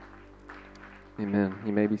Amen.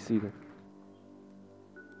 You may be seated.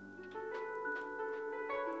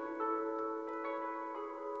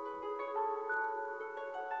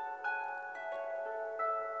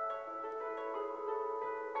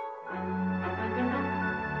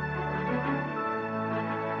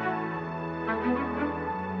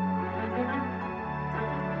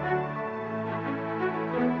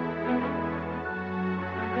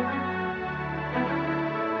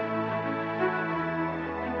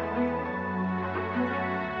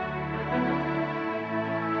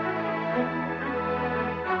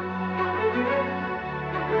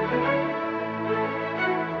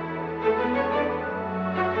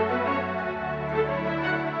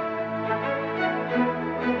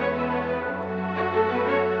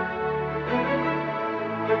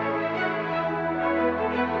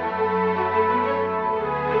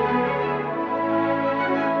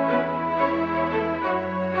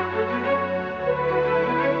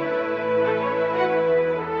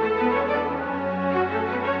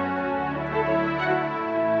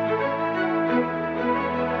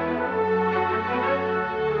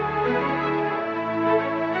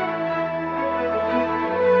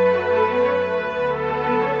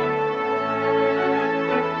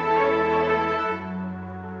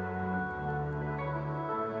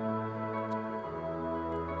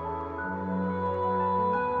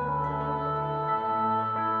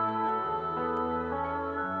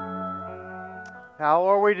 How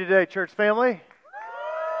are we today, church family?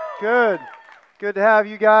 Good. Good to have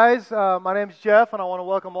you guys. My name's Jeff, and I want to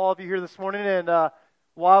welcome all of you here this morning. And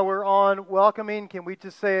while we're on welcoming, can we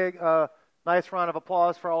just say a nice round of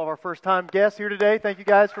applause for all of our first-time guests here today? Thank you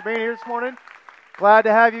guys for being here this morning. Glad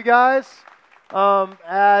to have you guys.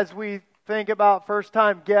 As we think about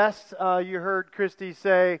first-time guests, you heard Christy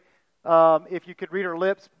say, if you could read her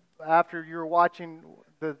lips after you were watching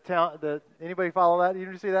anybody follow that? Did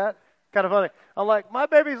you see that? Kind of funny. I'm like, my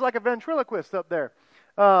baby's like a ventriloquist up there.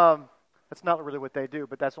 That's not really what they do,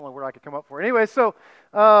 but that's the only word I could come up for. Anyway, so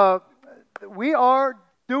we are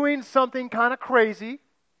doing something kind of crazy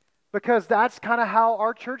because that's kind of how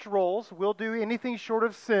our church rolls. We'll do anything short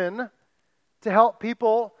of sin to help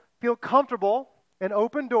people feel comfortable and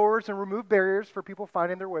open doors and remove barriers for people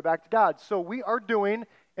finding their way back to God. So we are doing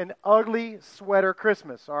an ugly sweater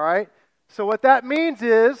Christmas, all right? So what that means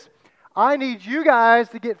is I need you guys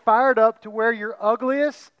to get fired up to wear your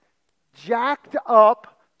ugliest, jacked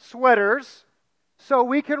up sweaters so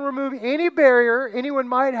we can remove any barrier anyone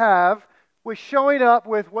might have with showing up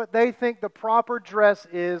with what they think the proper dress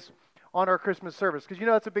is on our Christmas service. Because you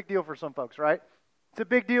know it's a big deal for some folks, right? It's a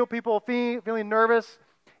big deal. People feeling nervous,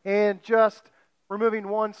 and just removing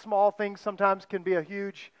one small thing sometimes can be a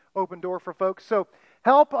huge open door for folks. So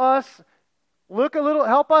help us look a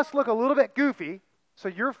little bit goofy, so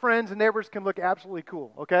your friends and neighbors can look absolutely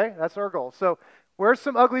cool, okay? That's our goal. So wear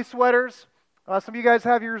some ugly sweaters. Some of you guys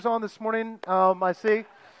have yours on this morning, I see.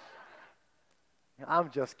 I'm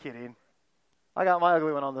just kidding. I got my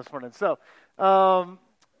ugly one on this morning. So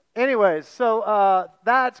anyways,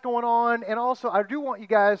 that's going on. And also, I do want you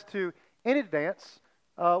guys to, in advance,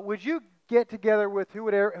 would you get together with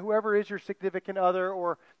whoever is your significant other,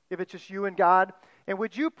 or if it's just you and God, and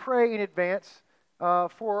would you pray in advance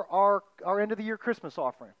for our end of the year Christmas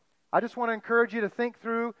offering? I just want to encourage you to think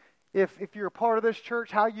through, if you're a part of this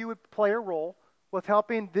church, how you would play a role with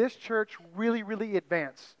helping this church really, really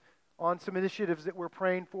advance on some initiatives that we're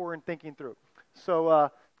praying for and thinking through.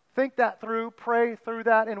 So think that through, pray through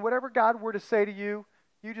that, and whatever God were to say to you,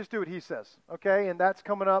 you just do what He says, okay? And that's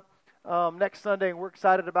coming up next Sunday, and we're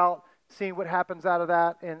excited about seeing what happens out of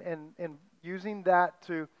that and using that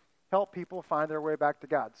to help people find their way back to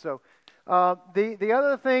God. So the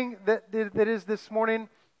other thing that is this morning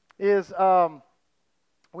is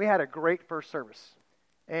we had a great first service.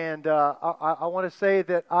 And I want to say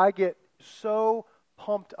that I get so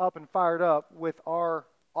pumped up and fired up with our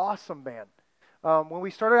awesome band. When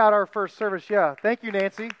we started out our first service, thank you,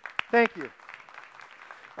 Nancy. Thank you.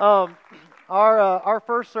 Our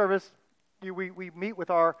first service, we meet with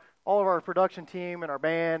all of our production team and our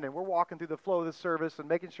band, and we're walking through the flow of the service and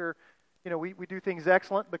making sure, we do things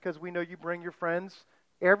excellent because we know you bring your friends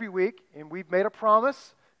every week, and we've made a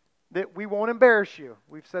promise that we won't embarrass you.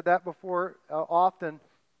 We've said that before often,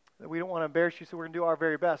 that we don't want to embarrass you, so we're going to do our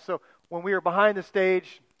very best. So when we were behind the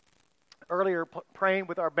stage earlier praying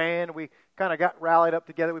with our band, we kind of got rallied up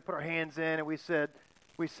together. We put our hands in, and we said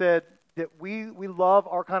that we love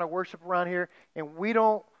our kind of worship around here, and we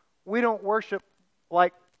don't worship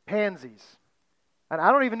like pansies. And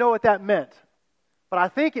I don't even know what that meant, but I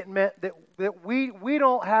think it meant that we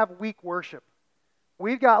don't have weak worship.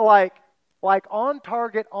 We've got like on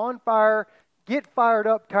target, on fire, get fired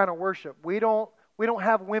up kind of worship. We don't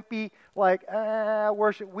have wimpy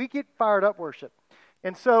worship. We get fired up worship.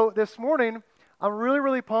 And so this morning, I'm really,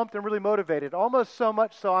 really pumped and really motivated. Almost so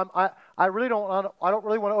much so I don't really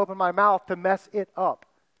want to open my mouth to mess it up.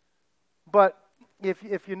 But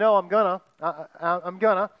if you know, I'm gonna.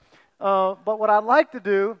 But what I'd like to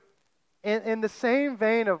do, in the same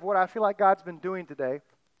vein of what I feel like God's been doing today,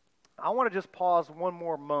 I want to just pause one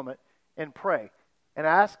more moment and pray and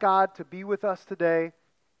ask God to be with us today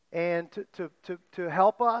and to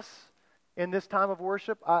help us in this time of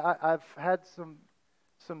worship. I've had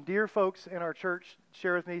some dear folks in our church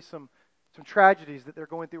share with me some tragedies that they're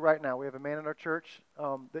going through right now. We have a man in our church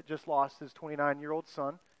that just lost his 29-year-old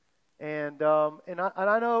son. And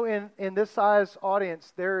I know in this size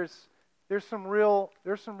audience there's some real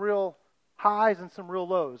highs and some real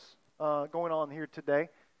lows going on here today,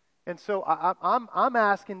 and so I'm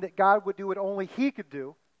asking that God would do what only He could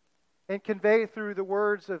do, and convey through the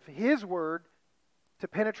words of His Word to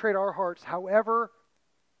penetrate our hearts, however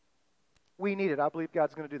we need it. I believe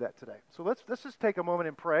God's going to do that today. So let's just take a moment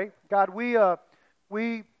and pray. God, we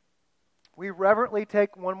reverently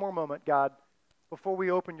take one more moment, God, before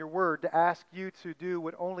we open your word, to ask you to do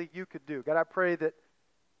what only you could do. God, I pray that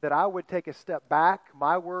I would take a step back.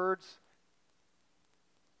 My words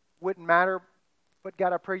wouldn't matter, but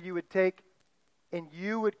God, I pray you would take and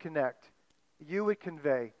you would connect, you would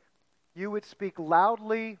convey, you would speak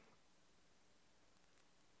loudly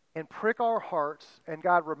and prick our hearts, and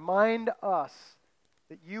God, remind us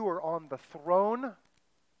that you are on the throne.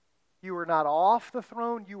 You are not off the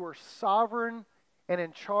throne. You are sovereign and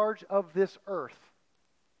in charge of this earth.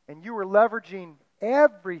 And you are leveraging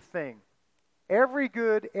everything, every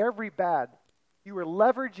good, every bad. You are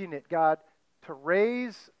leveraging it, God, to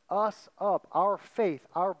raise us up, our faith,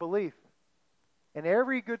 our belief. And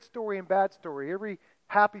every good story and bad story, every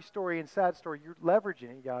happy story and sad story, you're leveraging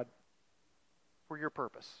it, God, for your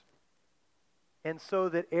purpose. And so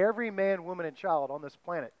that every man, woman, and child on this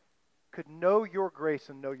planet could know your grace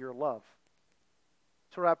and know your love.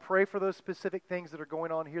 So I pray for those specific things that are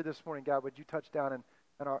going on here this morning. God, would you touch down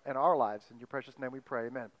in our lives? In your precious name we pray,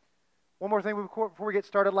 amen. One more thing before we get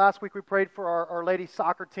started. Last week we prayed for our lady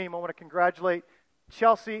soccer team. I want to congratulate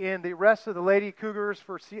Chelsea and the rest of the Lady Cougars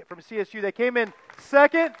from CSU. They came in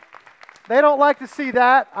second. They don't like to see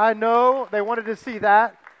that. I know they wanted to see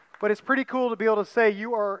that. But it's pretty cool to be able to say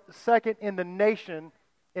you are second in the nation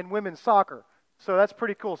in women's soccer. So that's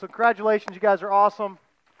pretty cool. So congratulations. You guys are awesome.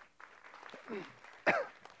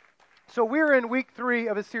 So we're in week 3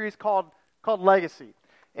 of a series called Legacy.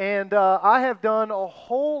 And I have done a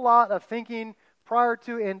whole lot of thinking prior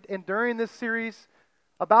to and during this series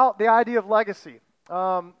about the idea of legacy.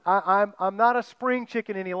 I'm not a spring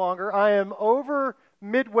chicken any longer. I am over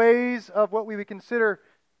midways of what we would consider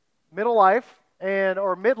middle life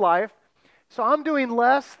or midlife. So I'm doing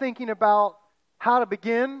less thinking about how to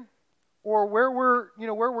begin or where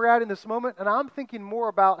we're at in this moment, and I'm thinking more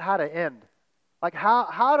about how to end. Like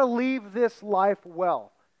how to leave this life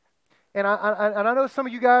well. And I know some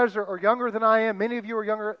of you guys are younger than I am. Many of you are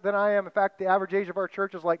younger than I am. In fact, the average age of our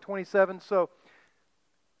church is like 27. So,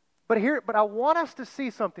 but I want us to see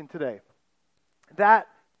something today. That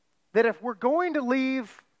if we're going to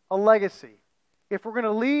leave a legacy, if we're going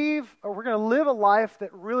to live a life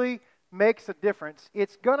that really makes a difference,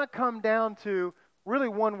 it's going to come down to really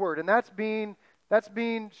one word, and that's being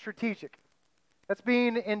strategic. That's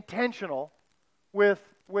being intentional with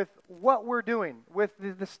what we're doing, with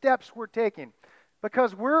the steps we're taking.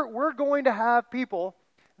 Because we're going to have people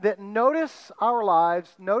that notice our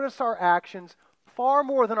lives, notice our actions far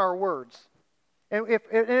more than our words. And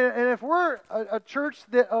if we're a church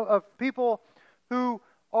of people who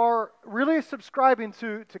are really subscribing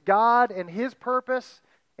to God and His purpose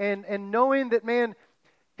and knowing that, man,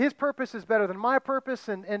 His purpose is better than my purpose,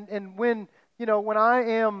 and when I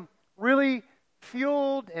am really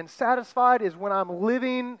fueled and satisfied is when I'm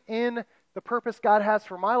living in the purpose God has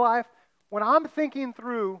for my life. When I'm thinking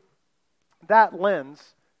through that lens,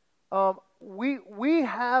 we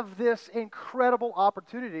have this incredible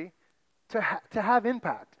opportunity to have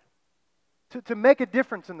impact, to make a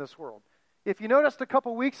difference in this world. If you noticed a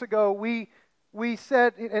couple weeks ago, we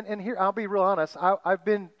said, and here I'll be real honest, I've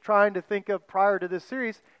been trying to think of prior to this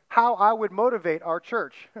series how I would motivate our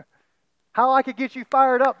church. How I could get you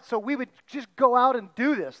fired up so we would just go out and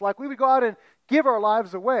do this. Like we would go out and give our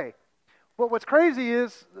lives away. But what's crazy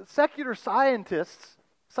is secular scientists,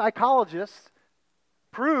 psychologists,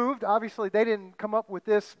 proved, obviously they didn't come up with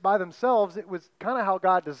this by themselves. It was kind of how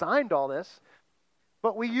God designed all this.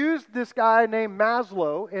 But we used this guy named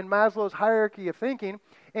Maslow in Maslow's hierarchy of thinking,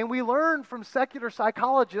 and we learned from secular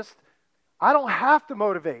psychologists I don't have to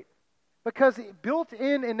motivate, because built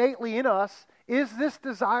in innately in us is this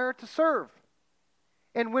desire to serve.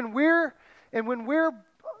 And when we're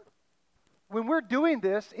doing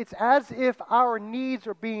this, it's as if our needs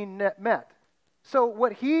are being met. So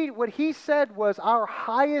what he said was our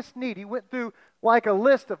highest need. He went through like a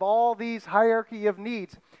list of all these hierarchy of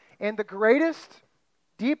needs. And the greatest,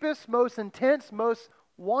 deepest, most intense, most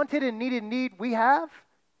wanted and needed need we have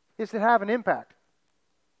is to have an impact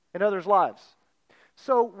in others' lives.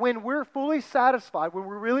 So when we're fully satisfied, when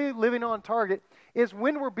we're really living on target, is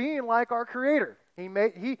when we're being like our Creator.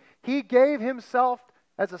 He gave Himself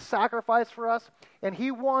as a sacrifice for us, and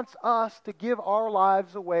He wants us to give our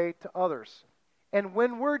lives away to others. And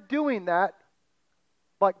when we're doing that,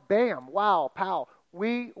 like bam, wow, pow,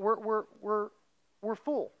 we're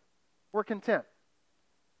full. We're content.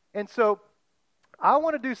 And so I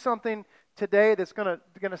want to do something today that's going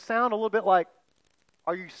to sound a little bit like,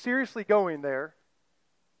 are you seriously going there?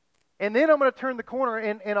 And then I'm going to turn the corner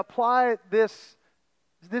and apply this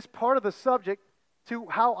part of the subject to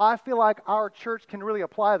how I feel like our church can really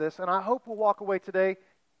apply this. And I hope we'll walk away today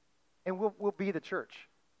and we'll be the church.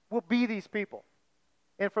 We'll be these people.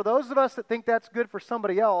 And for those of us that think that's good for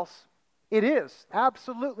somebody else, it is.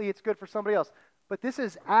 Absolutely, it's good for somebody else. But this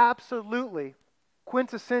is absolutely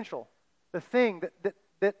quintessential, the thing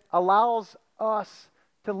that allows us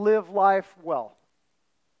to live life well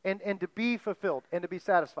and to be fulfilled and to be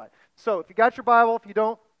satisfied. So if you got your Bible, if you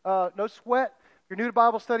don't, no sweat. If you're new to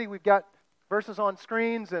Bible study, we've got verses on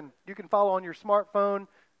screens, and you can follow on your smartphone,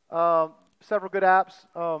 several good apps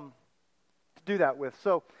to do that with.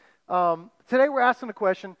 So today we're asking the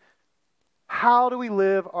question, how do we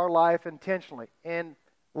live our life intentionally? And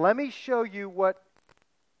let me show you what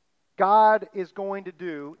God is going to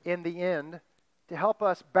do in the end to help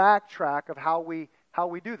us backtrack of how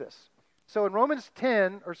we do this. So in Romans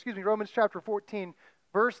chapter 14,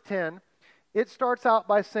 verse 10, it starts out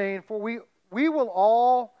by saying, "For we will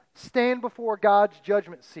all stand before God's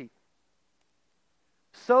judgment seat.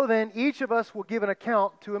 So then each of us will give an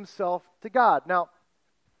account to himself to God." Now,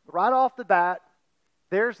 right off the bat,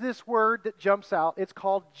 there's this word that jumps out. It's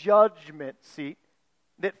called judgment seat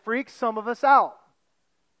that freaks some of us out.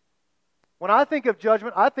 When I think of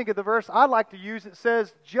judgment, I think of the verse I like to use that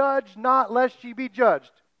says, "Judge not lest ye be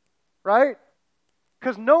judged." Right?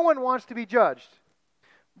 Because no one wants to be judged.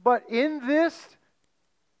 But in this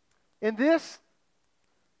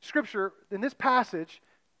scripture, in this passage,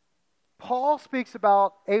 Paul speaks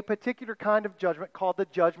about a particular kind of judgment called the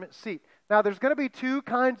judgment seat. Now, there's going to be two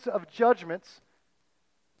kinds of judgments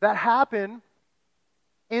that happen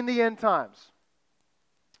in the end times.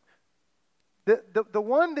 The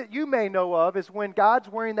one that you may know of is when God's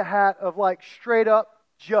wearing the hat of like straight up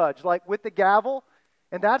judge, like with the gavel,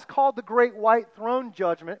 and that's called the Great White Throne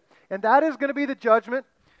Judgment. And that is going to be the judgment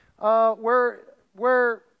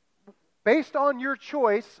where based on your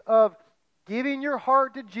choice of giving your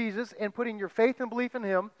heart to Jesus and putting your faith and belief in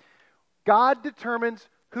Him, God determines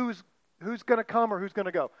who's going to come or who's going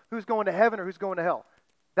to go, who's going to heaven or who's going to hell.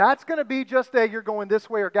 That's going to be just a you're going this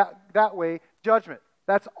way or that way judgment.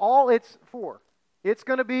 That's all it's for. It's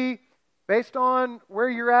going to be based on where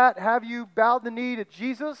you're at. Have you bowed the knee to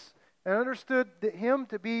Jesus and understood Him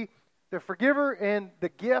to be the forgiver and the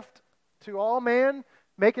gift to all man,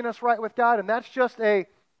 making us right with God? And that's just a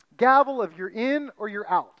gavel of you're in or you're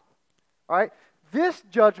out. All right? This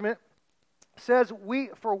judgment says we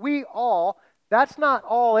all, that's not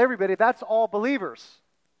all everybody, that's all believers.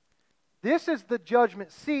 This is the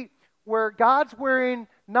judgment seat where God's wearing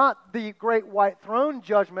not the great white throne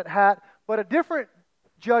judgment hat, but a different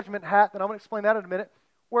judgment hat, and I'm going to explain that in a minute,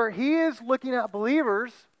 where He is looking at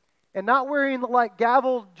believers and not wearing the like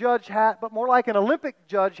gavel judge hat, but more like an Olympic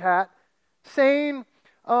judge hat, saying,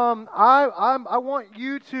 I want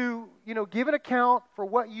you to, give an account for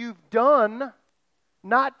what you've done,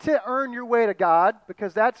 not to earn your way to God,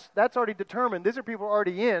 because that's already determined. These are people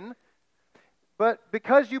already in. But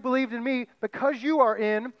because you believed in me, because you are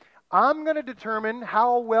in, I'm going to determine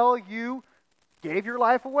how well you gave your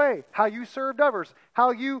life away, how you served others,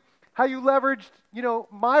 how you leveraged,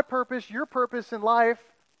 my purpose, your purpose in life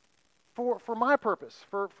for my purpose,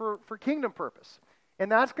 for kingdom purpose.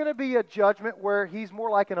 And that's going to be a judgment where He's more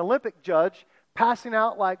like an Olympic judge, passing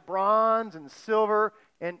out like bronze and silver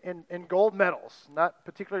and gold medals. Not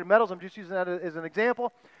particularly medals, I'm just using that as an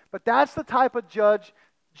example. But that's the type of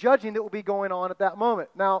judging that will be going on at that moment.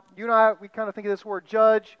 Now, you and I, we kind of think of this word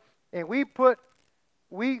judge, and we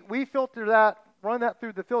filter that, run that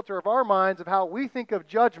through the filter of our minds of how we think of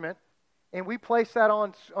judgment, and we place that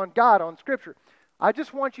on God, on Scripture. I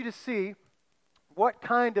just want you to see what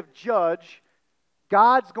kind of judge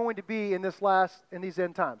God's going to be in these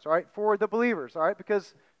end times, all right, for the believers, all right,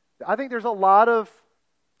 because I think there's a lot of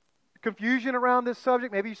confusion around this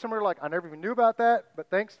subject. Maybe some are like, I never even knew about that, but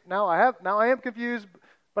thanks, now I am confused.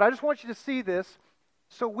 But I just want you to see this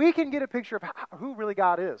so we can get a picture of who really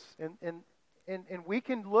God is, and we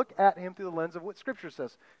can look at him through the lens of what Scripture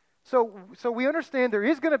says. So we understand there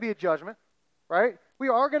is going to be a judgment, right? We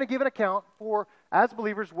are going to give an account for, as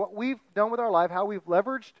believers, what we've done with our life, how we've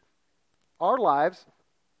leveraged our lives.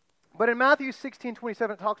 But in Matthew 16:27,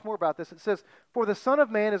 it talks more about this. It says, "For the Son of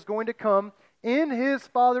Man is going to come in his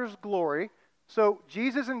Father's glory." So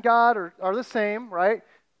Jesus and God are the same, right?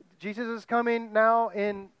 Jesus is coming now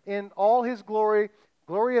in all his glory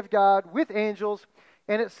of God with angels.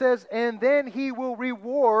 And it says, "And then he will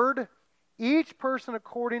reward each person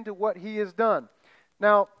according to what he has done."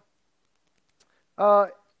 Now,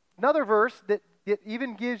 another verse that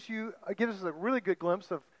even gives us a really good glimpse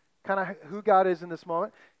of kind of who God is in this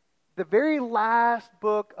moment. The very last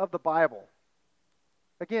book of the Bible,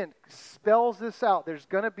 again, spells this out. There's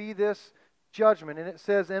going to be this judgment. And it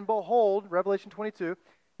says, "And behold," Revelation 22,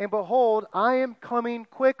 "and behold, I am coming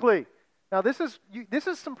quickly." Now, this is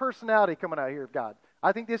some personality coming out here of God.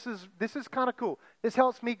 I think this is kind of cool. This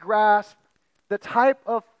helps me grasp the type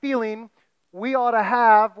of feeling we ought to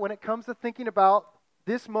have when it comes to thinking about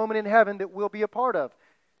this moment in heaven that we'll be a part of.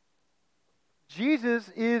 Jesus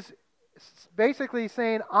is basically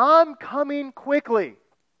saying, I'm coming quickly.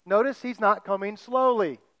 Notice he's not coming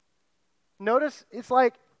slowly. Notice it's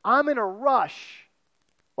like I'm in a rush.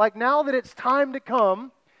 Like now that it's time to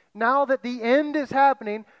come, now that the end is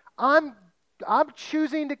happening, I'm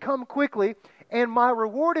choosing to come quickly, and my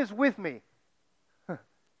reward is with me.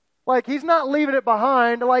 Like he's not leaving it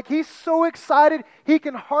behind. Like he's so excited he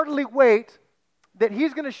can hardly wait that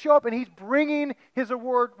he's going to show up and he's bringing his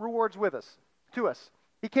rewards with us, to us.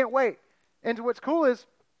 He can't wait. And what's cool is,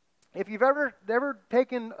 if you've ever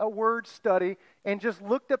taken a word study and just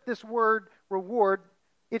looked up this word reward,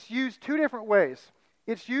 it's used two different ways.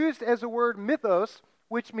 It's used as a word mythos,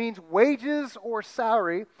 which means wages or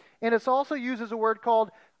salary, and it's also used as a word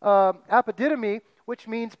called apodidomi, which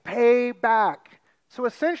means pay back. So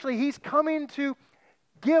essentially, he's coming to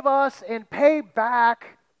give us and pay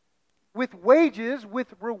back with wages,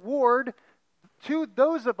 with reward, to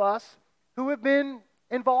those of us who have been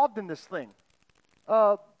involved in this thing,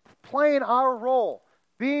 playing our role,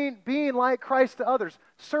 being like Christ to others,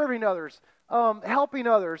 serving others, helping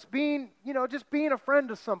others, just being a friend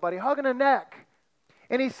to somebody, hugging a neck.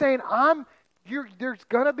 And he's saying, there's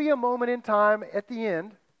going to be a moment in time at the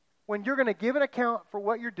end when you're going to give an account for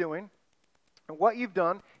what you're doing and what you've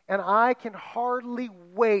done, and I can hardly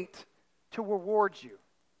wait to reward you.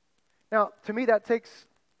 Now, to me,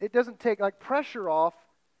 it doesn't take like pressure off,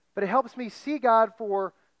 but it helps me see God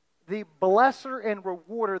for the blesser and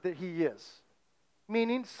rewarder that he is.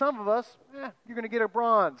 Meaning, some of us, you're going to get a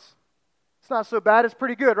bronze. It's not so bad, it's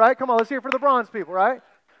pretty good, right? Come on, let's hear it for the bronze people, right?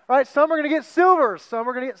 Right? Some are going to get silver, some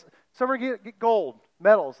are going to get gold,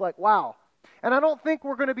 medals, like wow. And I don't think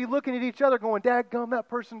we're going to be looking at each other going, "Dadgum, that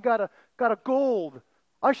person got a gold.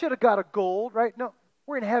 I should have got a gold," right? No,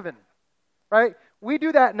 we're in heaven, right? We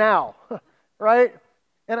do that now, right?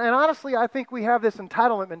 And honestly, I think we have this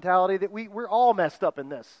entitlement mentality that we're all messed up in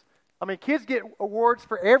this. I mean, kids get awards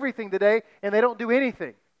for everything today, and they don't do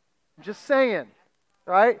anything. I'm just saying,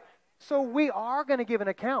 right? So we are going to give an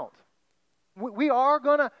account. We are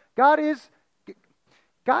going to, God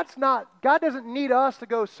doesn't need us to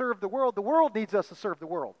go serve the world. The world needs us to serve the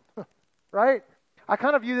world, right? I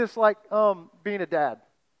kind of view this like being a dad.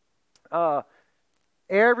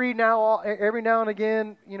 Every now and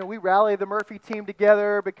again, we rally the Murphy team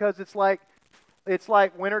together because it's like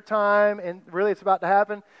wintertime and really it's about to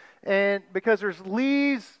happen. And because there's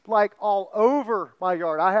leaves like all over my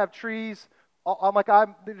yard. I have trees.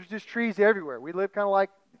 There's just trees everywhere. We live kind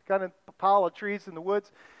of a pile of trees in the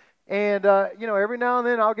woods. And, every now and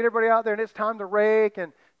then I'll get everybody out there and it's time to rake.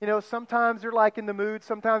 And, sometimes they're like in the mood.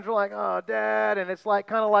 Sometimes they're like, "Oh, Dad." And it's like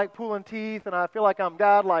kind of like pulling teeth. And I feel like I'm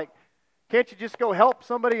God, like, can't you just go help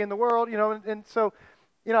somebody in the world? And so,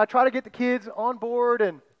 I try to get the kids on board,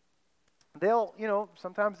 and they'll,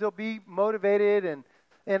 sometimes they'll be motivated, and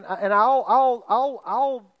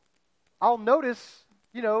I'll notice,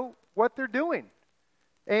 what they're doing,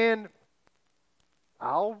 and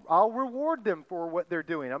I'll reward them for what they're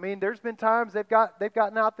doing. I mean, there's been times they've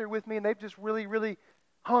gotten out there with me, and they've just really, really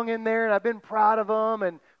hung in there, and I've been proud of them.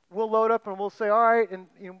 And we'll load up, and we'll say, "All right," and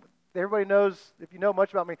everybody knows, if you know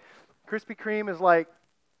much about me, Krispy Kreme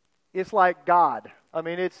it's like God. I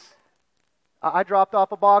mean, I dropped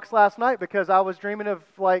off a box last night because I was dreaming of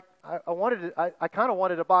I kind of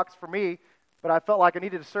wanted a box for me but I felt like I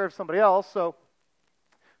needed to serve somebody else. So,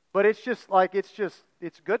 but it's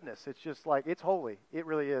goodness. It's just like, it's holy. It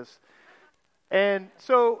really is. And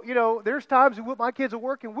so, there's times when my kids are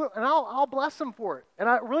working, and I'll bless them for it. And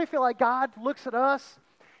I really feel like God looks at us,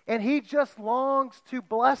 and He just longs to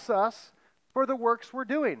bless us for the works we're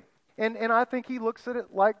doing. And I think He looks at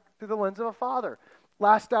it like through the lens of a father.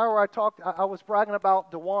 Last hour I was bragging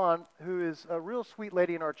about Dewan, who is a real sweet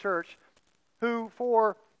lady in our church, who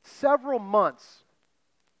for several months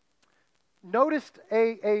noticed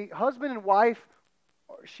a husband and wife,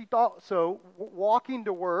 she thought so, walking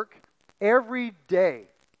to work every day,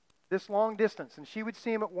 this long distance. And she would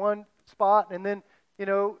see him at one spot, and then,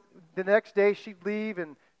 the next day she'd leave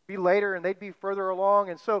and be later, and they'd be further along.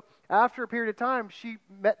 And so after a period of time, she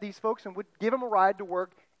met these folks and would give them a ride to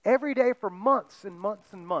work every day for months and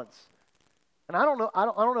months and months. And I don't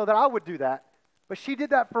know that I would do that, but she did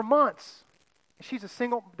that for months.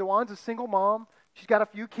 Dewan's a single mom. She's got a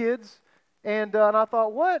few kids. And I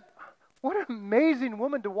thought, what an amazing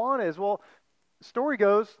woman Dewan is. Well, the story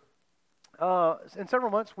goes, in several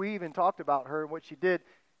months we even talked about her and what she did.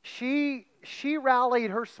 She rallied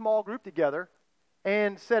her small group together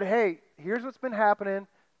and said, hey, here's what's been happening.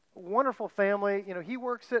 Wonderful family. He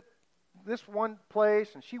works at this one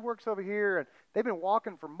place and she works over here, and they've been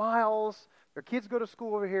walking for miles. Their kids go to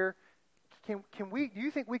school over here. Do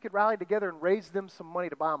you think we could rally together and raise them some money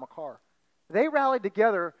to buy them a car? They rallied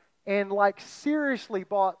together and seriously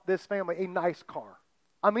bought this family a nice car.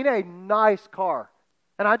 I mean, a nice car.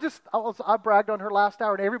 And I bragged on her last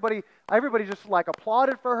hour, and everybody just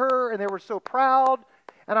applauded for her, and they were so proud.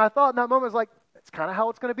 And I thought in that moment, it's kind of how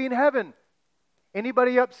it's going to be in heaven.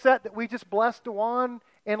 Anybody upset that we just blessed Dewan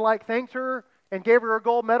and thanked her and gave her a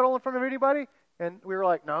gold medal in front of anybody? And we were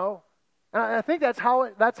like, no. And I think that's how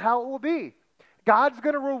it will be. God's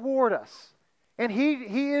going to reward us. And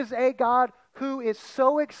He is a God who is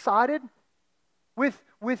so excited with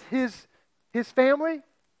his family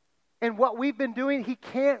and what we've been doing. He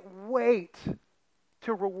can't wait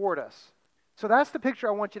to reward us. So that's the picture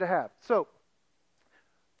I want you to have. So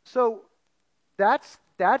that's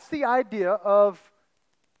the idea of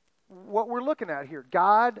what we're looking at here.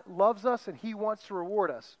 God loves us and He wants to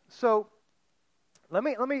reward us. So let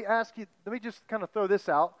me ask you, let me just kind of throw this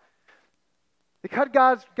out. Because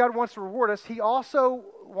God wants to reward us, He also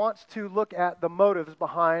wants to look at the motives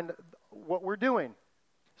behind what we're doing.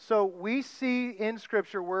 So we see in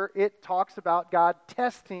Scripture where it talks about God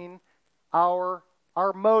testing our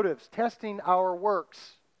motives, testing our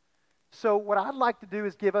works. So what I'd like to do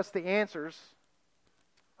is give us the answers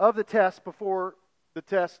of the test before the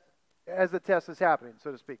test, as the test is happening,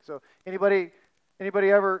 so to speak. So anybody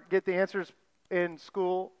ever get the answers in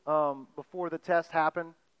school before the test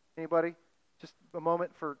happened? Anybody? Just a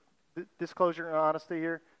moment for disclosure and honesty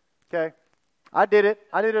here. Okay, I did it.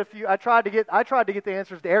 I tried to get the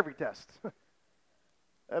answers to every test.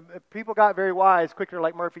 People got very wise quicker.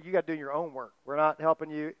 Like, Murphy, you got to do your own work. We're not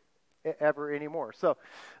helping you ever anymore. So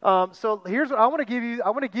here's what I want to give you.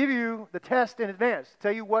 I want to give you the test in advance.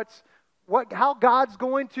 Tell you how God's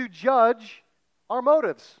going to judge our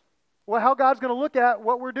motives. How God's going to look at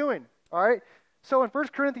what we're doing. All right. So in 1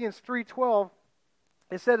 Corinthians 3:12.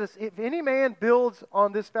 It says, if any man builds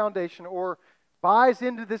on this foundation or buys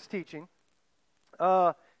into this teaching,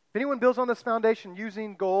 if anyone builds on this foundation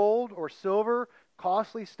using gold or silver,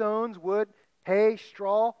 costly stones, wood, hay,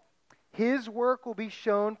 straw, his work will be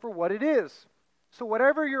shown for what it is. So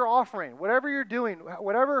whatever you're offering, whatever you're doing,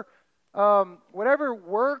 whatever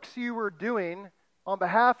works you were doing on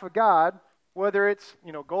behalf of God, whether it's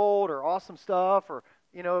gold or awesome stuff or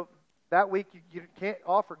that week you can't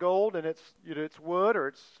offer gold and it's wood or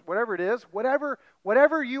it's whatever it is.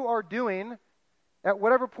 Whatever you are doing at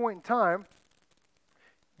whatever point in time,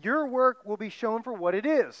 your work will be shown for what it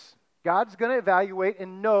is. God's going to evaluate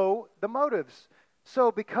and know the motives.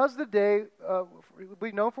 So because the day will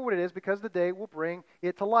be known for what it is, because the day will bring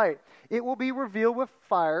it to light. It will be revealed with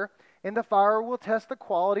fire, and the fire will test the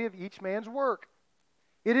quality of each man's work.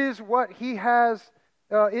 It is what he has,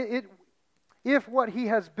 if what he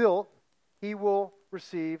has built, he will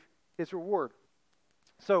receive his reward.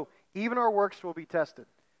 So even our works will be tested.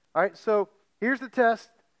 All right, so here's the test.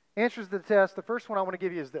 Answers to the test. The first one I want to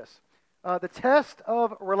give you is this. The test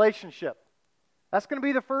of relationship. That's going to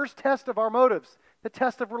be the first test of our motives. The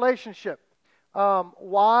test of relationship.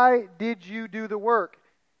 Why did you do the work?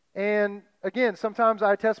 And again, sometimes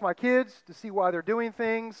I test my kids to see why they're doing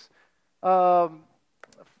things. Couple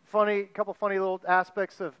funny little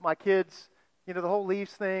aspects of my kids. The whole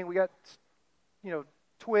leaves thing. We got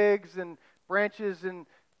twigs and branches and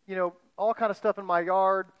all kind of stuff in my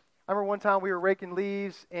yard. I remember one time we were raking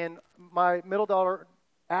leaves, and my middle daughter,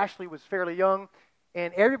 Ashley, was fairly young,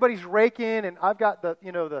 and everybody's raking, and I've got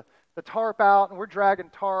the tarp out, and we're dragging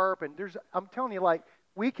tarp, and I'm telling you, like,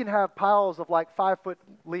 we can have piles of like 5-foot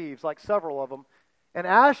leaves, like several of them. And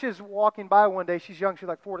Ash is walking by one day. She's young. She's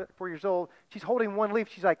like 4 years old. She's holding one leaf.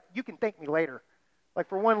 She's like, "You can thank me later," like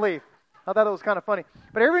for one leaf. I thought it was kind of funny.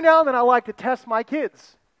 But every now and then, I like to test my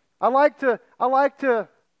kids. I like to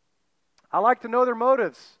know their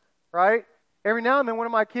motives, right? Every now and then, one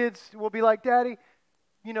of my kids will be like, "Daddy,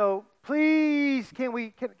 please, can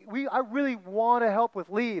we? I really want to help with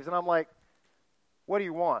leaves." And I'm like, "What do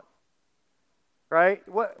you want?" Right?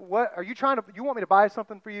 What are you trying to? You want me to buy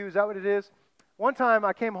something for you? Is that what it is? One time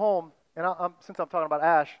I came home, and since I'm talking about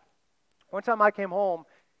Ash, one time I came home,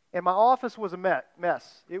 and my office was a mess.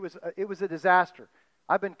 It was a disaster.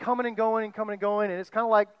 I've been coming and going, and it's kind of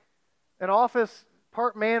like an office,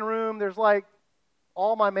 part man room. There's like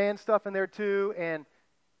all my man stuff in there too, and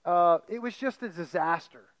it was just a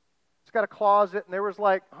disaster. It's got a closet, and there was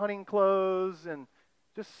like hunting clothes and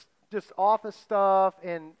just office stuff,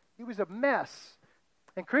 and it was a mess.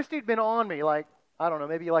 And Christy had been on me, like, I don't know,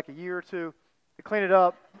 maybe like a year or two to clean it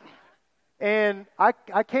up. And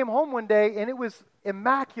I came home one day, and it was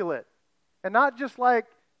immaculate. And not just like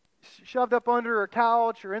shoved up under a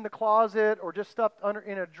couch or in the closet or just stuffed under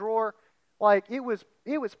in a drawer. Like, it was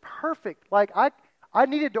perfect. Like, I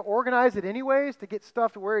needed to organize it anyways to get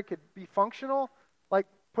stuff to where it could be functional. Like,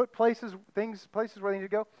 put places where they need to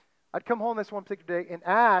go. I'd come home this one particular day, and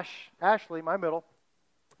Ashley, my middle,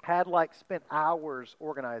 had like spent hours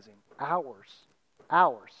organizing. Hours.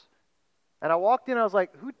 And I walked in, I was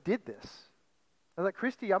like, "Who did this?" I was like,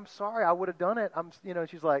 "Christy, I'm sorry, I would have done it."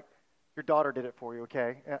 She's like, "Your daughter did it for you,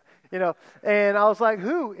 okay?" And I was like,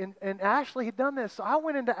 "Who?" And Ashley had done this. So I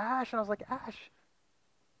went into Ash, and I was like, "Ash,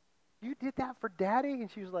 you did that for Daddy?" And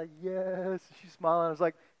she was like, "Yes." She's smiling. I was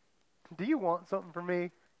like, "Do you want something from me?"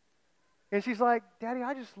 And she's like, "Daddy,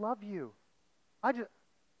 I just love you. I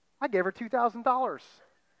gave her $2,000.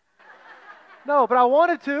 No, but I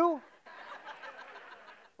wanted to.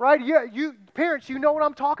 Right? You parents, you know what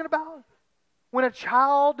I'm talking about? When a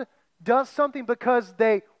child does something because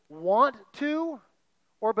they want to,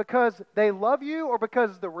 or because they love you, or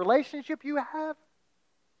because the relationship you have,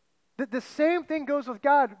 the same thing goes with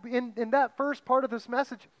God. In that first part of this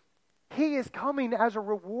message, He is coming as a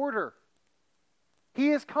rewarder. He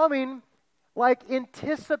is coming like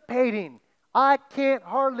anticipating. I can't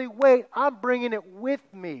hardly wait. I'm bringing it with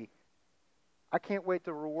me. I can't wait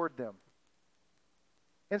to reward them.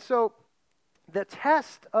 And so the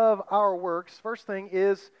test of our works, first thing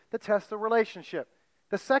is the test of relationship.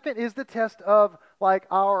 The second is the test of like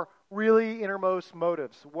our really innermost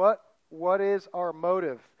motives. What is our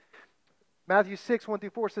motive? Matthew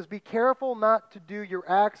 6:1-4 says, "Be careful not to do your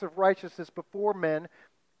acts of righteousness before men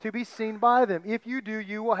to be seen by them. If you do,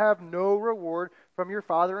 you will have no reward from your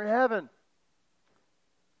Father in heaven."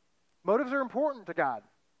 Motives are important to God,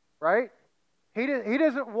 right? He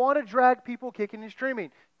doesn't want to drag people kicking and screaming.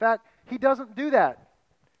 In fact, He doesn't do that.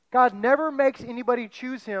 God never makes anybody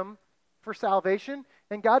choose Him for salvation,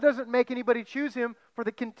 and God doesn't make anybody choose Him for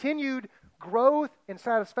the continued growth and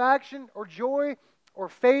satisfaction or joy or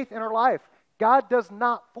faith in our life. God does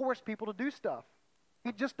not force people to do stuff.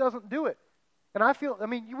 He just doesn't do it.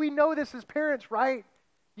 And we know this as parents, right?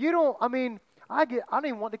 I don't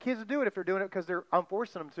even want the kids to do it if they're doing it because I'm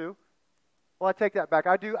forcing them to. Well, I take that back.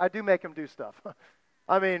 I do make them do stuff. But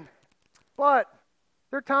there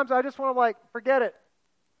are times I just want to forget it.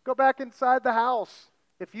 Go back inside the house.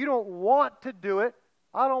 If you don't want to do it,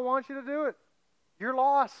 I don't want you to do it. Your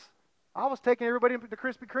loss. I was taking everybody to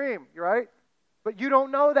Krispy Kreme, right? But you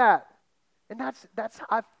don't know that. And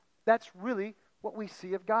that's really what we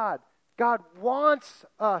see of God. God wants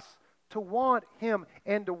us to want Him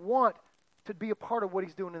and to want to be a part of what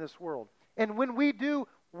He's doing in this world. And when we do,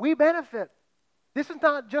 we benefit. This is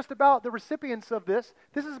not just about the recipients of this.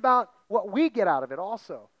 This is about what we get out of it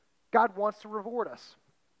also. God wants to reward us.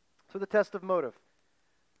 So the test of motive.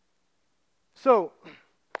 There's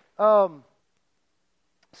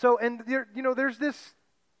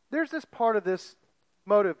this part of this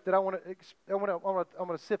motive that I want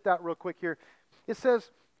to sift out real quick here. It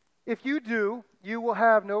says, if you do, you will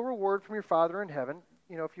have no reward from your Father in heaven.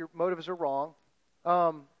 If your motives are wrong,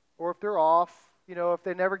 or if they're off, if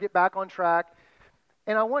they never get back on track.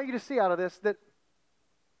 And I want you to see out of this that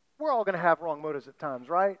we're all going to have wrong motives at times,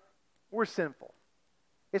 right? We're sinful.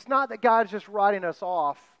 It's not that God's just writing us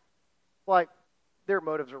off like their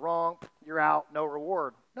motives are wrong, you're out, no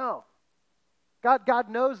reward. No. God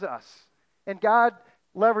knows us. And God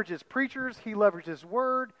leverages preachers, He leverages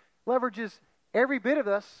Word, leverages every bit of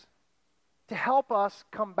us to help us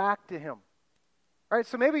come back to Him. Right?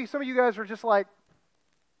 So maybe some of you guys are just like,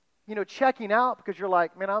 checking out because you're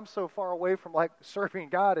like, man, I'm so far away from like serving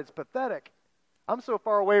God, it's pathetic. I'm so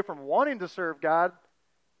far away from wanting to serve God.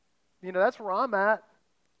 That's where I'm at.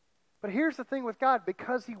 But here's the thing with God,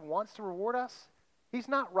 because He wants to reward us, He's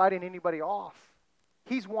not writing anybody off.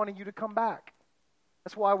 He's wanting you to come back.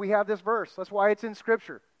 That's why we have this verse. That's why it's in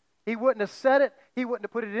Scripture. He wouldn't have said it, He wouldn't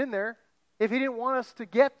have put it in there if He didn't want us to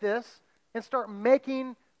get this and start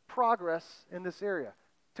making progress in this area,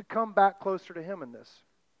 to come back closer to Him in this.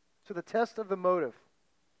 So the test of the motive.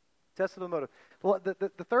 Test of the motive.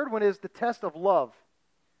 The third one is the test of love.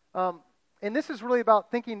 And this is really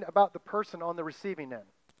about thinking about the person on the receiving end.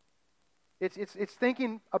 It's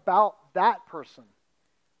thinking about that person.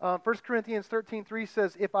 1 Corinthians 13:3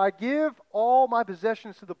 says, if I give all my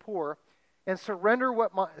possessions to the poor and surrender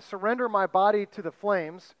my body to the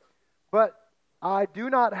flames, but I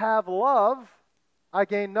do not have love, I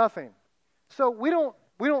gain nothing. So we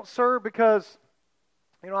don't serve because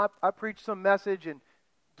I preach some message and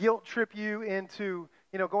guilt trip you into,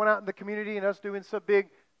 going out in the community and us doing some big,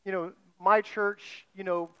 my church,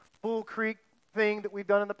 Bull Creek thing that we've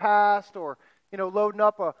done in the past, or, loading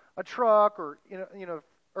up a truck, or,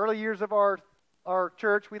 early years of our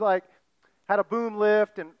church, we had a boom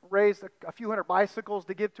lift and raised a few hundred bicycles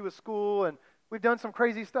to give to a school, and we've done some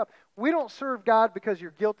crazy stuff. We don't serve God because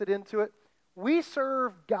you're guilted into it. We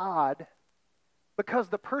serve God because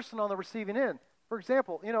the person on the receiving end. For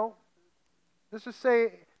example, let's just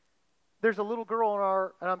say there's a little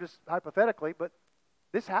girl and I'm just hypothetically, but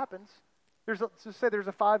this happens. Let's just say there's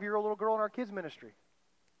a 5-year-old little girl in our kids ministry.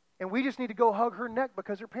 And we just need to go hug her neck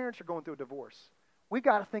because her parents are going through a divorce. We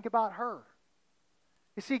got to think about her.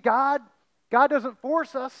 You see, God doesn't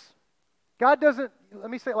force us. Let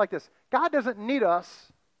me say it like this. God doesn't need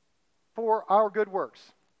us for our good works.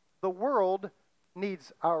 The world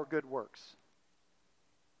needs our good works.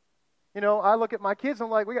 I look at my kids and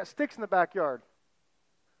I'm like, we got sticks in the backyard.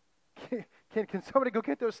 Can somebody go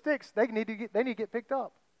get those sticks? They need to get picked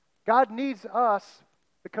up. God needs us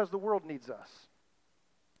because the world needs us.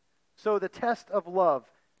 So the test of love.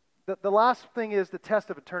 The last thing is the test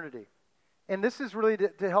of eternity. And this is really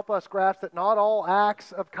to help us grasp that not all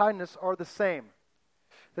acts of kindness are the same.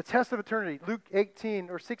 The test of eternity. Luke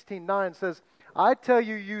 16:9 says, I tell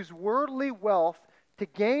you, use worldly wealth to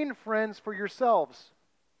gain friends for yourselves.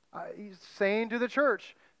 He's saying to the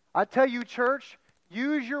church, I tell you, church,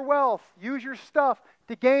 use your wealth, use your stuff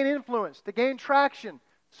to gain influence, to gain traction.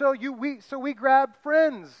 So we grab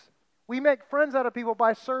friends. We make friends out of people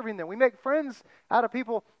by serving them. We make friends out of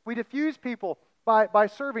people. We diffuse people by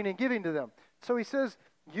serving and giving to them. So he says,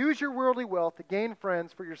 use your worldly wealth to gain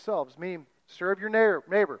friends for yourselves, meaning serve your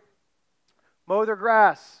neighbor, mow their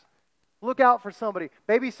grass, look out for somebody,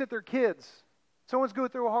 babysit their kids. Someone's going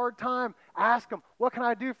through a hard time, ask them, what can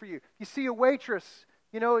I do for you? You see a waitress,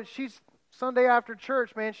 she's Sunday after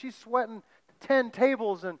church, man, she's sweating 10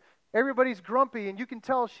 tables and everybody's grumpy and you can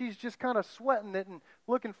tell she's just kind of sweating it and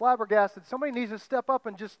looking flabbergasted. Somebody needs to step up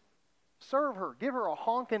and just serve her, give her a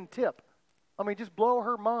honking tip. Just blow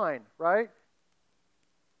her mind, right?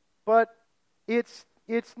 But it's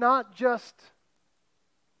not just,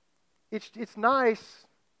 it's nice,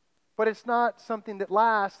 but it's not something that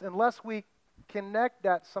lasts unless we connect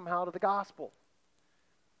that somehow to the gospel.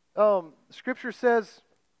 Scripture says,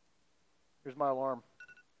 here's my alarm.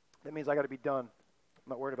 That means I got to be done. I'm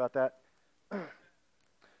not worried about that.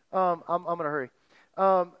 I'm going to hurry.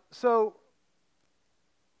 So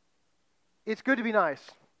it's good to be nice,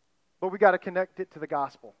 but we got to connect it to the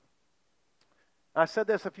gospel. I said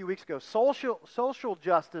this a few weeks ago. Social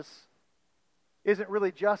justice isn't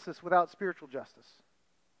really justice without spiritual justice,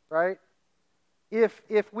 right? If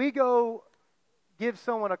we go give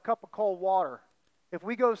someone a cup of cold water, if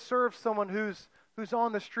we go serve someone who's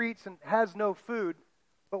on the streets and has no food,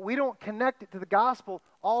 but we don't connect it to the gospel,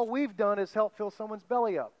 all we've done is help fill someone's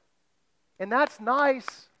belly up. And that's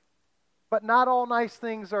nice, but not all nice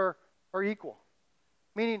things are equal.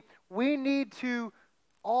 Meaning, we need to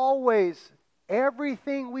always,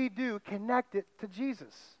 everything we do, connect it to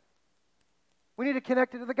Jesus. We need to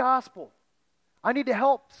connect it to the gospel. I need to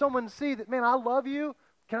help someone see that, man, I love you.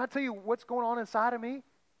 Can I tell you what's going on inside of me?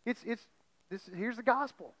 Here's the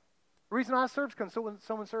gospel. The reason I serve is because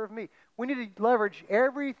someone served me. We need to leverage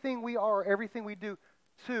everything we are, everything we do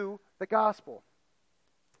to the gospel.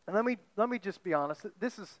 And let me just be honest.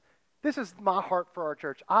 This is my heart for our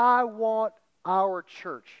church. I want our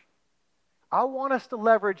church. I want us to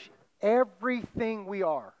leverage everything we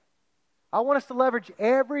are. I want us to leverage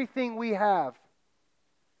everything we have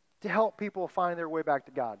to help people find their way back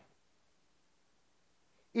to God.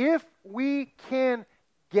 If we can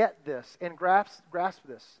get this and grasp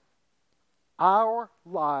this, our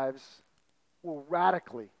lives will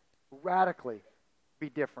radically be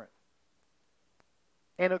different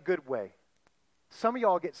in a good way. Some of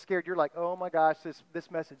y'all get scared. You're like, oh my gosh,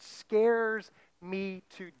 this message scares me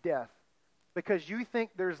to death because you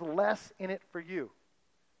think there's less in it for you.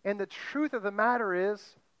 And the truth of the matter is,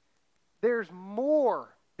 there's more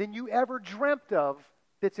than you ever dreamt of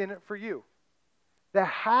that's in it for you. The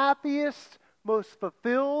happiest, most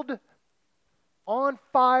fulfilled, on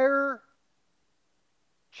fire,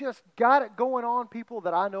 just got it going on people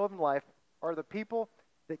that I know of in life are the people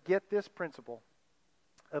that get this principle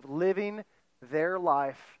of living their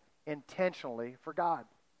life intentionally for God.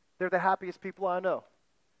 They're the happiest people I know.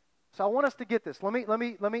 So I want us to get this. Let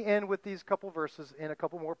me end with these couple verses and a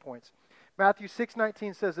couple more points. Matthew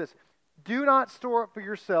 6:19 says this, "Do not store up for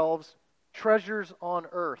yourselves treasures on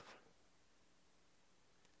earth,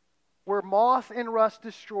 where moth and rust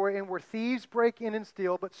destroy and where thieves break in and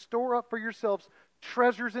steal, but store up for yourselves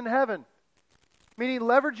treasures in heaven." Meaning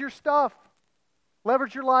leverage your stuff,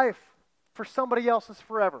 leverage your life for somebody else's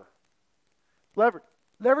forever.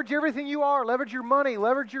 Leverage everything you are. Leverage your money,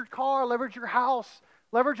 leverage your car, leverage your house,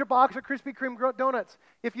 leverage a box of Krispy Kreme donuts.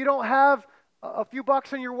 If you don't have a few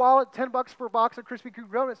bucks in your wallet, $10 for a box of Krispy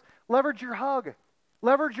Kreme donuts, leverage your hug,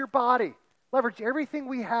 leverage your body, leverage everything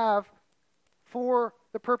we have for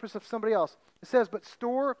the purpose of somebody else. It says, but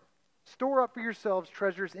store up for yourselves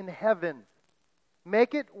treasures in heaven.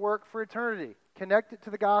 Make it work for eternity. Connect it to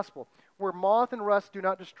the gospel, where moth and rust do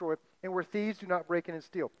not destroy, and where thieves do not break in and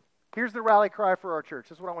steal. Here's the rally cry for our church.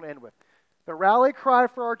 This is what I want to end with. The rally cry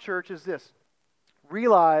for our church is this: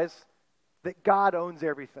 realize that God owns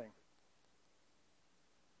everything.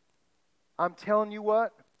 I'm telling you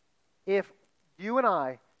what, if you and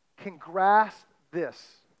I can grasp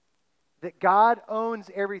this, that God owns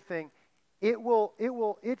everything,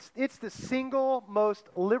 it's the single most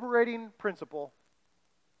liberating principle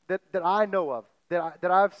that I know of,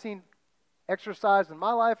 that I've seen exercised in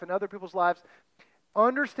my life and other people's lives.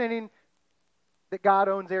 Understanding that God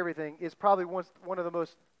owns everything is probably one of the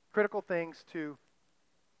most critical things to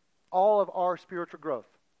all of our spiritual growth,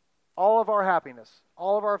 all of our happiness,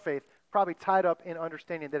 all of our faith, probably tied up in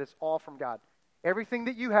understanding that it's all from God. Everything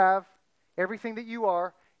that you have, everything that you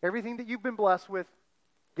are, everything that you've been blessed with,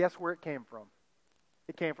 guess where it came from?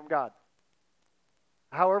 It came from God.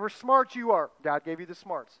 However smart you are, God gave you the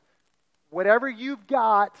smarts. Whatever you've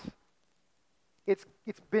got, it's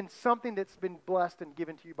been something that's been blessed and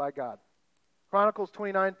given to you by God. Chronicles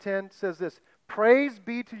 29:10 says this, "Praise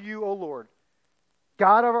be to you, O Lord,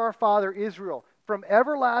 God of our father Israel, from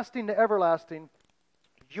everlasting to everlasting.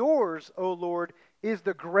 Yours, O Lord, is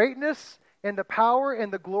the greatness and the power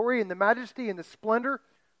and the glory and the majesty and the splendor,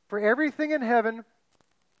 for everything in heaven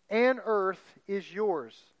and earth is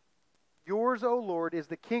yours. Yours, O Lord, is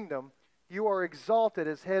the kingdom. You are exalted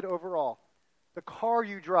as head over all." The car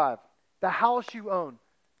you drive, the house you own,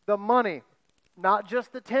 the money, not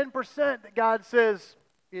just the 10% that God says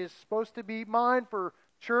is supposed to be mine for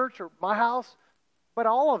church or my house, but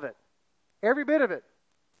all of it, every bit of it.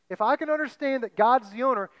 If I can understand that God's the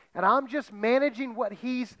owner and I'm just managing what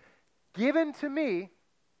He's given to me,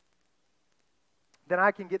 then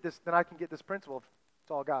I can get this principle of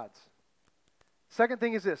it's all God's. Second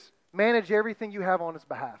thing is this: manage everything you have on His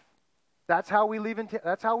behalf. That's how we live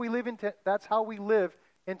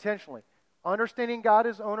intentionally. Understanding God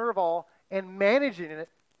is owner of all and managing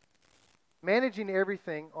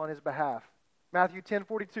everything on His behalf. Matthew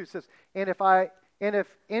 10:42 says, "And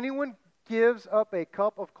if anyone gives up a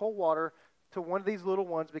cup of cold water to one of these little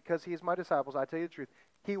ones because he is my disciples, I tell you the truth,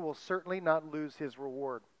 he will certainly not lose his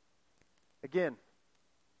reward." Again,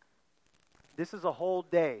 this is a whole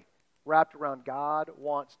day wrapped around God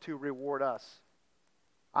wants to reward us.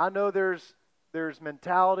 I know there's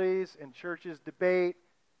mentalities and churches debate,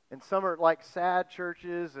 and some are like sad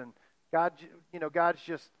churches, and God's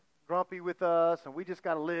just grumpy with us, and we just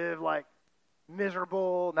got to live like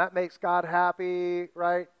miserable, and that makes God happy,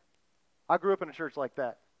 right? I grew up in a church like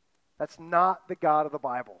that. That's not the God of the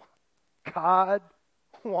Bible. God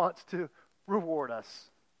wants to reward us.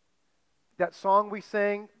 That song we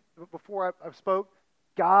sang before I spoke,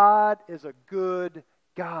 God is a good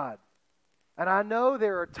God. And I know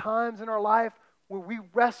there are times in our life where we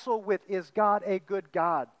wrestle with, is God a good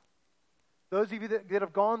God? Those of you that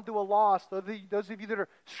have gone through a loss, those of you that are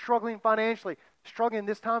struggling financially, struggling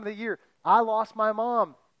this time of the year. I lost my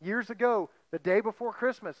mom years ago, the day before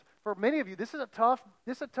Christmas. For many of you, this is a tough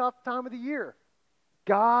time of the year.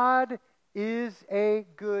 God is a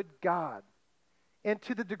good God. And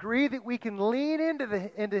to the degree that we can lean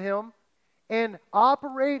into Him and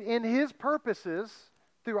operate in His purposes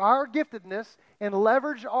through our giftedness and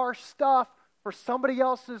leverage our stuff for somebody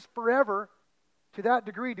else's forever, to that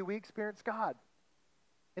degree do we experience God.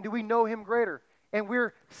 And do we know Him greater? And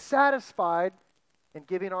we're satisfied in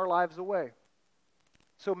giving our lives away.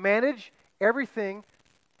 So manage everything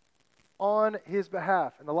on His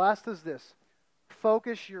behalf. And the last is this: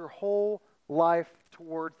 focus your whole life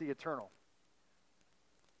towards the eternal.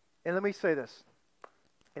 And let me say this.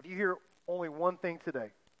 If you hear only one thing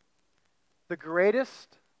today, the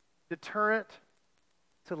greatest deterrent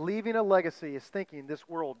to leaving a legacy is thinking this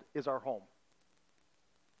world is our home.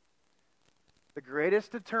 The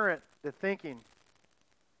greatest deterrent to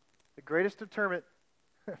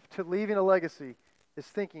to leaving a legacy is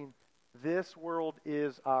thinking this world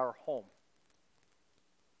is our home.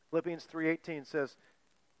 Philippians 3:18 says,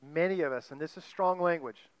 many of us, and this is strong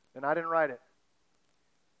language, and I didn't write it,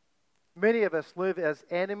 many of us live as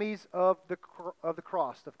enemies of the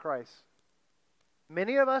cross of Christ.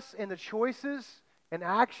 Many of us in the choices and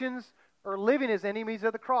actions are living as enemies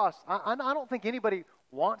of the cross. I don't think anybody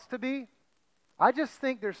wants to be. I just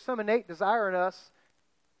think there's some innate desire in us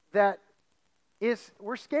that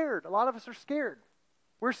we're scared. A lot of us are scared.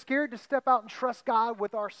 We're scared to step out and trust God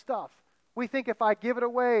with our stuff. We think if I give it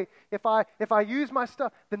away, if I use my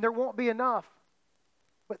stuff, then there won't be enough.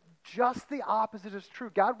 But just the opposite is true.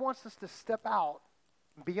 God wants us to step out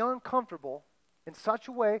and be uncomfortable in such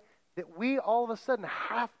a way that we all of a sudden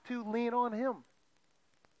have to lean on Him.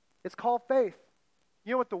 It's called faith.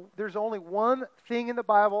 You know what? There's only one thing in the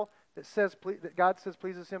Bible that God says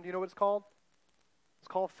pleases Him. Do you know what it's called? It's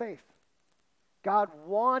called faith. God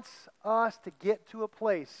wants us to get to a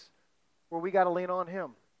place where we got to lean on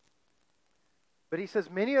Him. But He says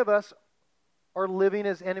many of us are living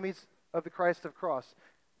as enemies of the Christ of cross.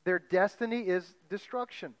 Their destiny is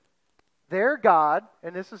destruction. Their God,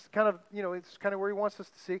 and this is kind of, it's kind of where He wants us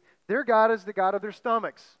to see, their God is the God of their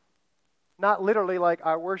stomachs. Not literally like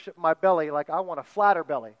I worship my belly, like I want a flatter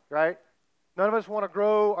belly, right? None of us want to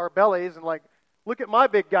grow our bellies and like, look at my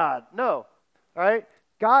big God. No, right?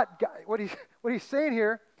 God, what he's saying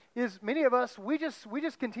here is many of us, we just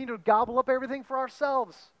continue to gobble up everything for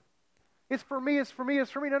ourselves. It's for me, it's for me,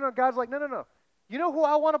 it's for me. No, God's like, no. You know who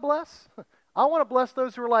I want to bless? I want to bless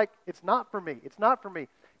those who are like, it's not for me, it's not for me.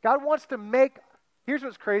 God wants to here's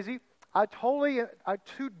what's crazy. I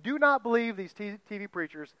do not believe these TV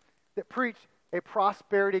preachers that preach a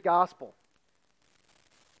prosperity gospel.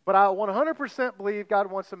 But I 100% believe God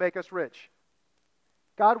wants to make us rich.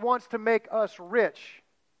 God wants to make us rich.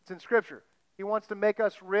 It's in Scripture. He wants to make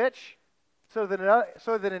us rich so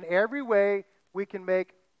that in every way we can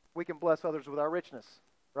bless others with our richness,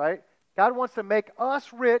 right? God wants to make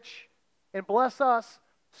us rich and bless us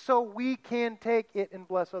so we can take it and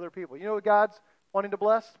bless other people. You know what God's wanting to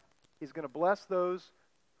bless? He's going to bless those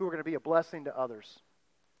who are going to be a blessing to others.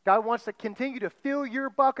 God wants to continue to fill your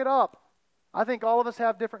bucket up. I think all of us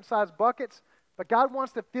have different sized buckets, but God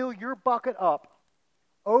wants to fill your bucket up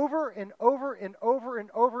over and over and over and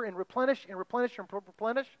over and replenish and replenish and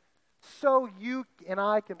replenish so you and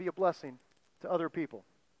I can be a blessing to other people.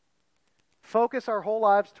 Focus our whole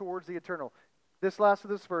lives towards the eternal. This last of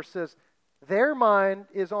this verse says, their mind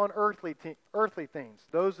is on earthly things.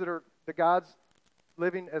 Those that are the gods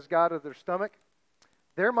living as God of their stomach,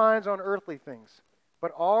 their mind's on earthly things.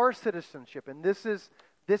 But our citizenship, and this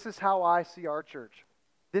is how I see our church.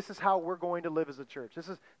 This is how we're going to live as a church.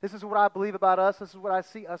 This is what I believe about us. This is what I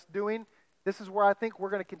see us doing. This is where I think we're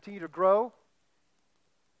going to continue to grow.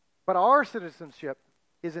 But our citizenship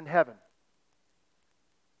is in heaven.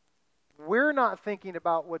 We're not thinking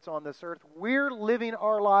about what's on this earth. We're living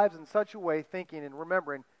our lives in such a way, thinking and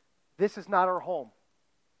remembering, this is not our home.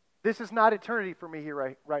 This is not eternity for me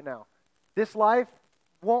here right now. This life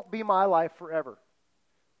won't be my life forever.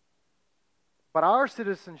 But our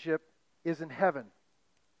citizenship is in heaven.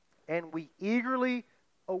 And we eagerly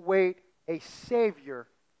await a Savior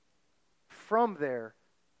from there,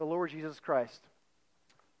 the Lord Jesus Christ.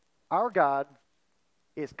 Our God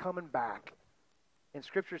is coming back. And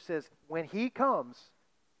Scripture says when He comes,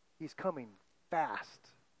 He's coming fast.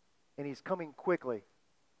 And He's coming quickly.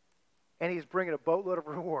 And He's bringing a boatload of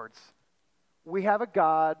rewards. We have a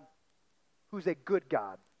God who's a good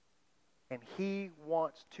God. And He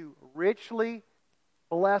wants to richly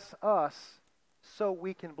bless us so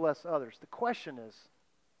we can bless others. The question is,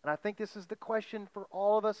 and I think this is the question for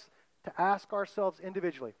all of us to ask ourselves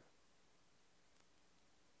individually,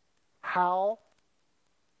 how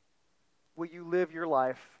will you live your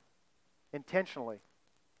life intentionally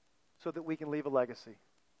so that we can leave a legacy?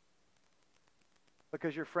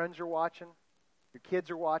 Because your friends are watching, your kids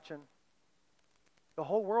are watching, the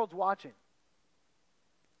whole world's watching.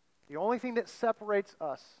 The only thing that separates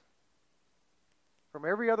us from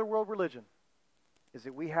every other world religion is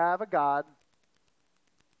that we have a God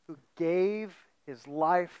who gave his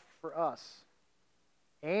life for us,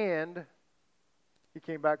 and he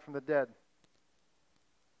came back from the dead.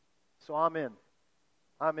 So I'm in.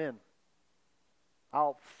 I'm in.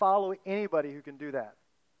 I'll follow anybody who can do that,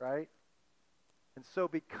 right? And so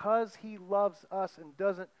because he loves us and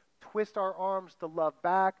doesn't twist our arms to love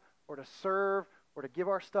back or to serve or to give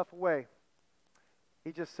our stuff away,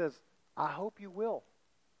 he just says, I hope you will.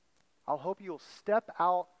 I'll hope you'll step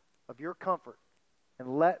out of your comfort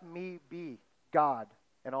and let me be God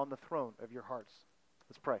and on the throne of your hearts.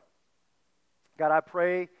 Let's pray. God, I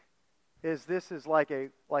pray as this is like a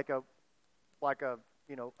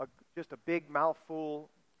just a big mouthful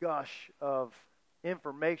gush of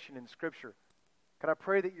information in Scripture. God, I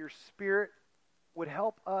pray that your Spirit would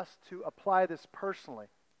help us to apply this personally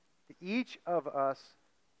to each of us.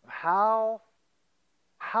 How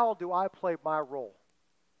do I play my role?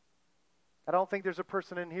 I don't think there's a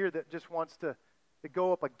person in here that just wants to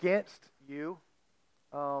go up against you.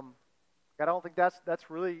 I don't think that's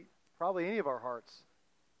really probably any of our hearts.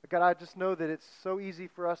 But God, I just know that it's so easy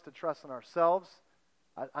for us to trust in ourselves.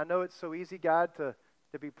 I know it's so easy, God, to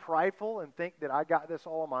be prideful and think that I got this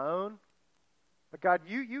all on my own. But God,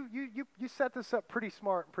 you set this up pretty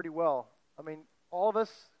smart and pretty well. I mean, all of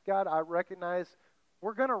us, God, I recognize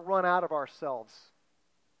we're going to run out of ourselves.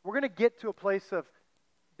 We're going to get to a place of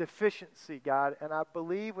deficiency, God, and I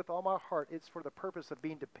believe with all my heart it's for the purpose of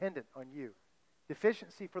being dependent on you.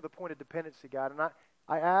 Deficiency for the point of dependency, God. And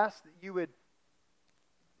I ask that you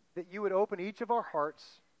would open each of our hearts,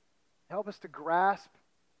 help us to grasp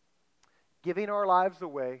giving our lives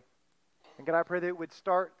away. And God, I pray that it would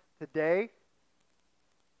start today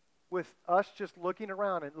with us just looking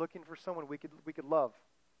around and looking for someone we could love,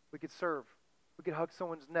 we could serve, we could hug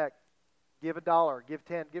someone's neck, give $1, give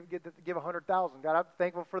 10, give 100,000. God, I'm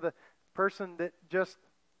thankful for the person that just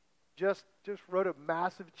wrote a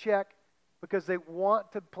massive check because they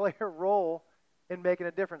want to play a role in making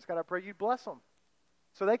a difference. God, I pray you bless them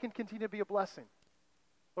so they can continue to be a blessing.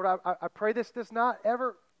 Lord, I pray this does not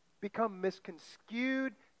ever become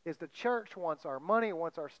misconstrued as the church wants our money,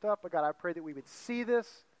 wants our stuff. But God, I pray that we would see this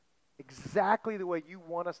exactly the way you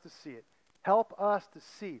want us to see it. Help us to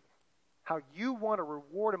see how you want to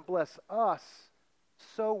reward and bless us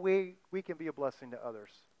so we can be a blessing to others.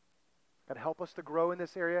 God, help us to grow in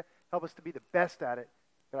this area. Help us to be the best at it.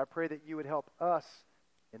 God, I pray that you would help us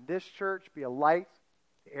in this church be a light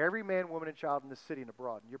to every man, woman, and child in this city and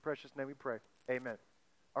abroad. In your precious name we pray. Amen.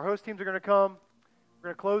 Our host teams are going to come. We're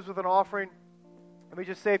going to close with an offering. Let me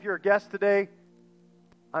just say, if you're a guest today,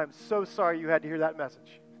 I'm so sorry you had to hear that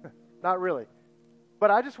message. Not really. But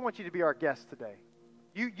I just want you to be our guest today.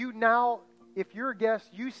 You now, if you're a guest,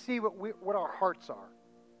 you see what our hearts are.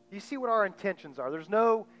 You see what our intentions are. There's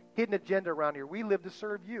no hidden agenda around here. We live to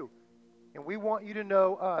serve you. And we want you to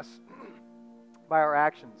know us by our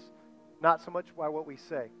actions, not so much by what we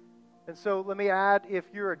say. And so let me add, if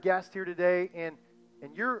you're a guest here today and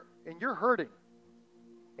you're hurting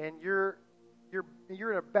and you're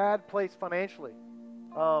in a bad place financially,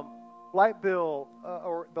 light bill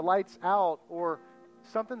or the light's out or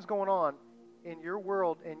something's going on in your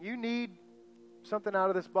world and you need something out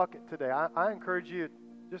of this bucket today, I encourage you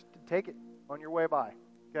just to take it on your way by,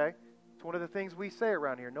 okay? It's one of the things we say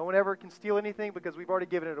around here. No one ever can steal anything because we've already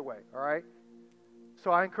given it away, all right?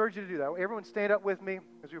 So I encourage you to do that. Everyone stand up with me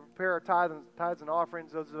as we prepare our tithes and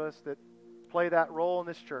offerings, those of us that play that role in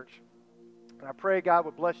this church. And I pray God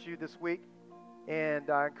would bless you this week. And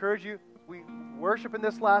I encourage you, we worship in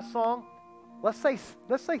this last song. Let's say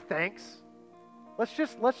thanks. Let's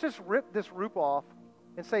just rip this roof off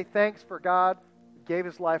and say thanks for God who gave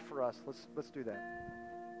his life for us. Let's do that.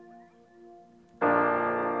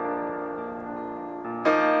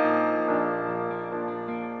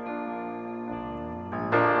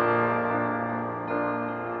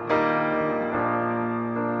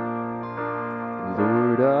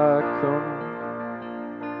 Lord, I come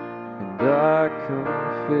and I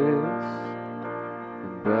confess,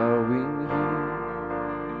 and bowing here,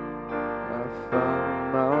 I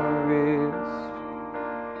find my rest,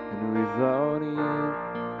 and without you,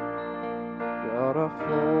 God, I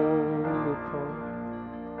fall.